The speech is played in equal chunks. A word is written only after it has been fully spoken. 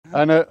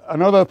And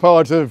another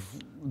part of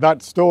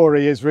that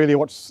story is really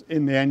what's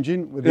in the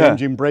engine with the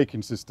engine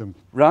braking system.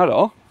 Right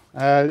on.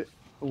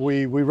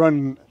 We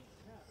run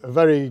a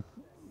very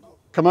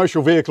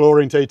commercial vehicle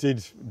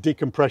orientated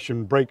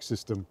decompression brake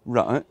system.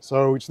 Right.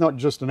 So it's not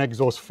just an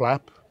exhaust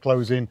flap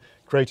closing,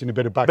 creating a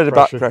bit of back Bit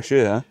pressure. of back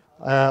pressure,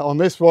 yeah. On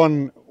this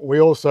one,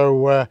 we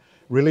also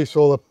release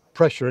all the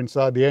pressure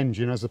inside the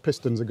engine as the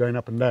pistons are going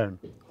up and down.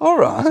 All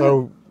right.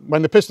 So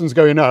when the piston's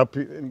going up,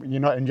 you're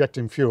not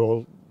injecting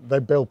fuel, they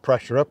build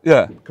pressure up,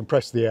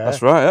 compress the air.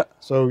 That's right, yeah.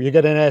 So you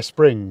get an air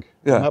spring,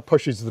 and that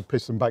pushes the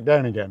piston back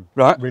down again,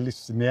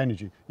 releasing the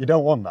energy. You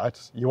don't want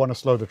that. You want to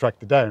slow the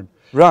tractor down.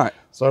 Right.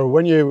 So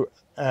when you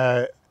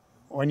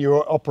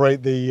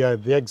operate the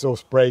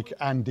exhaust brake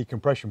and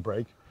decompression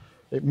brake,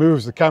 it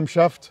moves the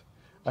camshaft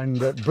and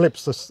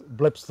blips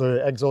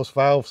the exhaust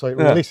valve, so it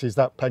releases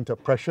that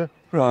pent-up pressure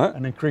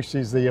and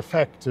increases the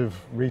effect of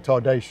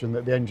retardation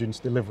that the engine's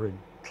delivering.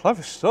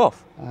 Clever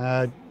stuff.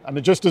 And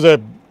just as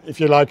a, if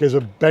you like, as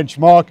a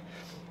benchmark,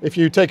 if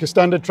you take a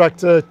standard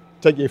tractor,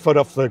 take your foot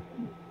off the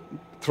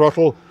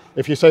throttle,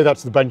 if you say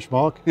that's the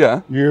benchmark,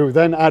 you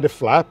then add a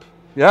flap,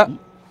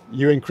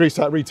 you increase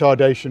that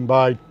retardation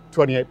by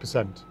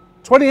 28%.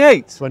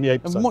 28?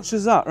 28%. As much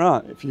as that,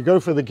 right. If you go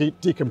for the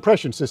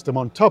decompression system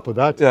on top of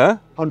that,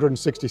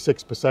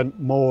 166%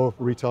 more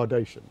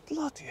retardation.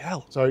 Bloody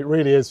hell. So it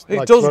really is it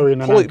like does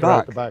throwing an pull it anchor back.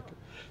 out the back.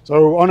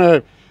 So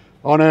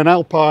on an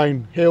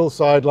alpine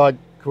hillside like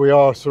we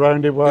are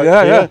surrounded by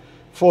here,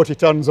 40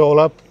 tons all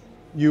up,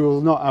 you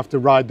will not have to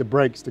ride the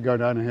brakes to go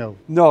down a hill.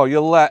 No,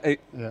 you'll let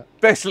it,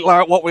 basically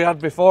like what we had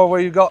before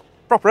where you got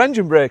proper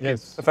engine braking,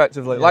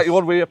 effectively, like you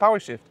would with your power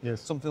shift,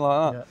 something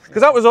like that.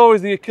 Because that was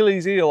always the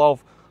Achilles heel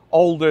of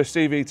older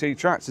CVT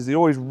tractors. They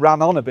always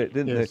ran on a bit,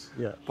 didn't they?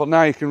 Yeah. But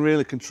now you can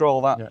really control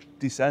that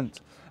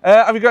descent.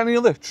 Have you got any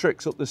other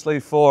tricks up the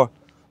sleeve for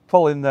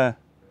pulling the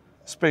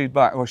speed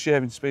back or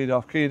shaving speed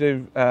off? Can you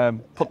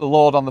do put the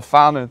load on the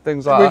fan and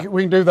things like that?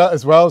 We can do that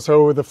as well.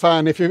 So with the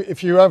fan, if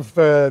you have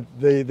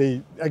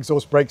the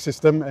exhaust brake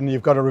system and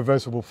you've got a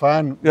reversible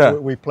fan,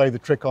 we play the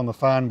trick on the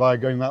fan by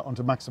going that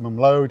onto maximum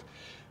load.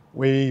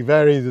 We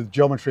vary the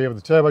geometry of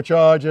the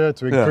turbocharger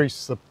to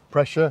increase the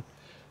pressure.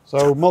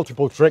 So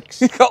multiple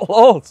tricks. You've got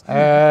loads.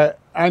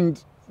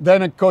 And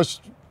then of course,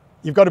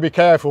 you've got to be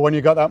careful when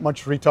you've got that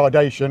much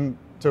retardation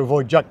to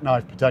avoid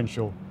jackknife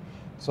potential.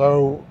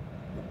 So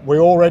we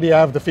already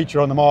have the feature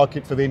on the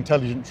market for the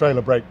intelligent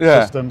trailer brake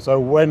system. So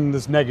when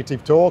there's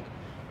negative torque,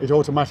 it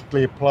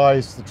automatically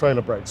applies the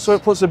trailer brakes. So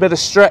it puts a bit of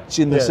stretch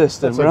in the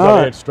system,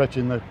 right?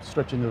 Stretching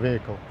the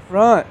vehicle.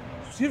 Right.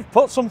 So you've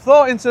put some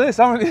thought into this,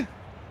 haven't you?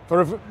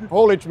 For a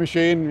haulage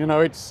machine, you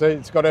know, it's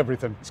got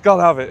everything. It's got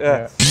to have it,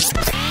 yeah.